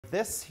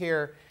this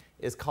here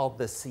is called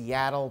the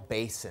Seattle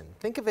Basin.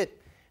 Think of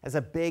it as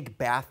a big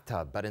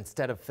bathtub, but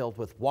instead of filled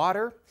with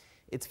water,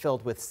 it's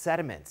filled with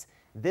sediments.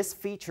 This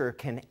feature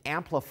can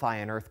amplify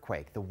an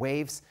earthquake. The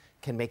waves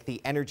can make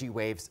the energy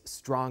waves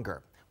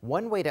stronger.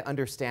 One way to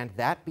understand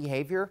that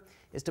behavior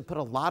is to put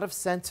a lot of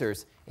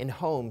sensors in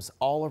homes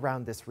all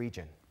around this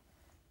region.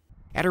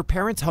 At her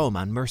parents' home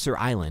on Mercer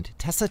Island,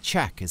 Tessa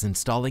Check is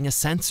installing a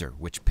sensor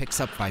which picks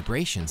up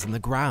vibrations in the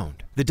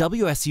ground. The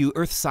WSU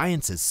Earth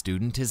Sciences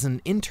student is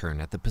an intern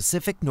at the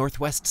Pacific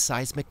Northwest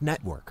Seismic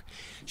Network.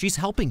 She's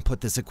helping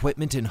put this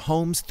equipment in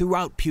homes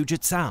throughout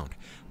Puget Sound,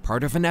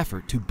 part of an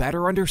effort to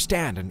better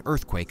understand an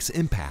earthquake's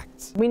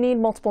impacts. We need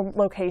multiple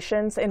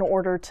locations in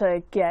order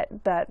to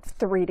get that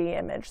 3D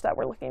image that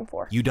we're looking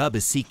for. UW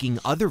is seeking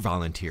other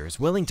volunteers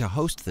willing to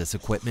host this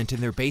equipment in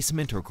their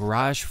basement or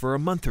garage for a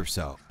month or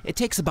so. It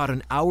takes about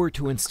an hour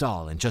to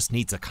install and just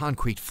needs a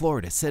concrete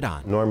floor to sit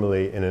on.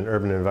 Normally in an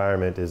urban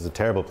environment is a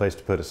terrible place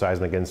to put a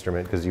seismic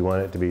instrument because you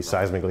want it to be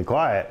seismically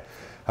quiet.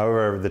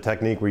 However, the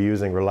technique we're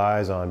using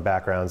relies on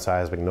background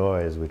seismic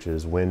noise, which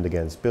is wind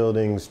against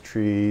buildings,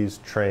 trees,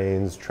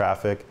 trains,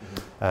 traffic,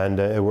 and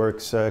it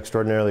works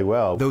extraordinarily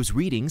well. Those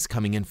readings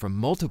coming in from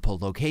multiple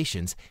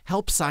locations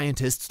help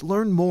scientists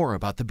learn more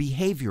about the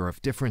behavior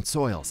of different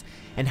soils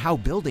and how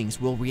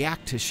buildings will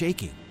react to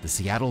shaking. The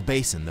Seattle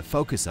Basin, the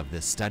focus of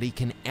this study,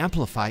 can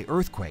amplify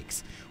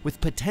earthquakes with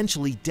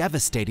potentially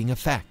devastating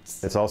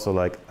effects. It's also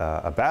like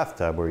a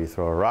bathtub where you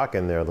throw a rock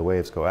in there, the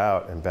waves go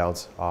out and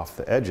bounce off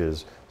the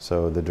edges,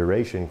 so the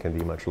duration can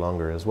be much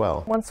longer as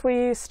well. Once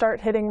we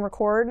start hitting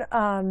record,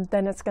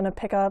 then it's going to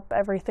pick up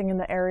everything in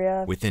the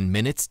area. Within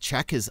minutes,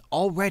 Check is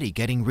already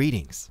getting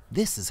readings.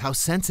 This is how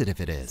sensitive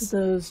it is.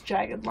 Those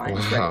jagged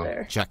lines right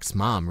there. Check's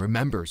mom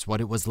remembers what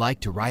it was like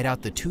to ride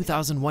out the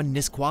 2001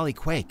 Nisqually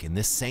quake in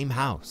this same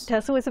house.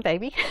 Tessa was a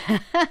baby,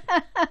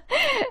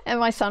 and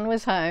my son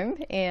was home,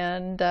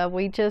 and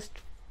we just,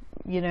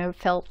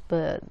 felt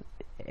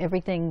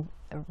everything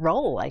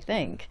roll, I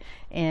think,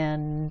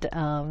 and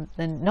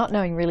then not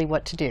knowing really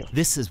what to do.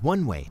 This is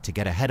one way to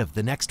get ahead of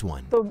the next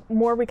one. The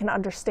more we can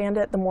understand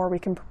it, the more we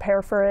can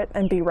prepare for it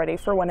and be ready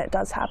for when it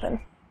does happen.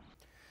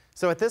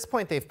 So at this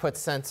point, they've put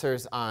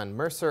sensors on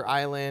Mercer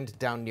Island,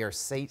 down near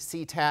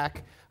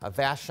SeaTac,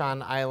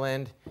 Vashon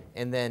Island,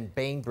 and then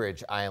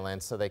Bainbridge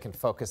Island, so they can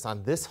focus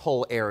on this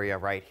whole area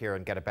right here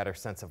and get a better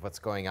sense of what's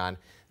going on.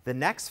 The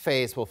next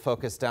phase will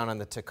focus down on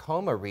the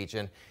Tacoma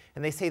region,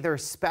 and they say they're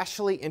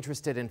especially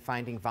interested in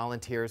finding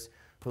volunteers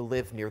who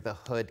live near the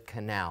Hood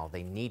Canal.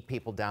 They need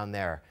people down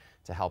there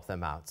to help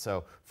them out.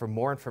 So for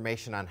more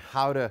information on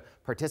how to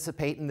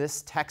participate in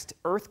this, text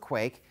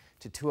earthquake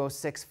to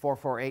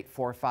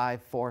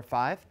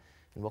 206-448-4545, and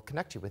we'll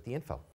connect you with the info.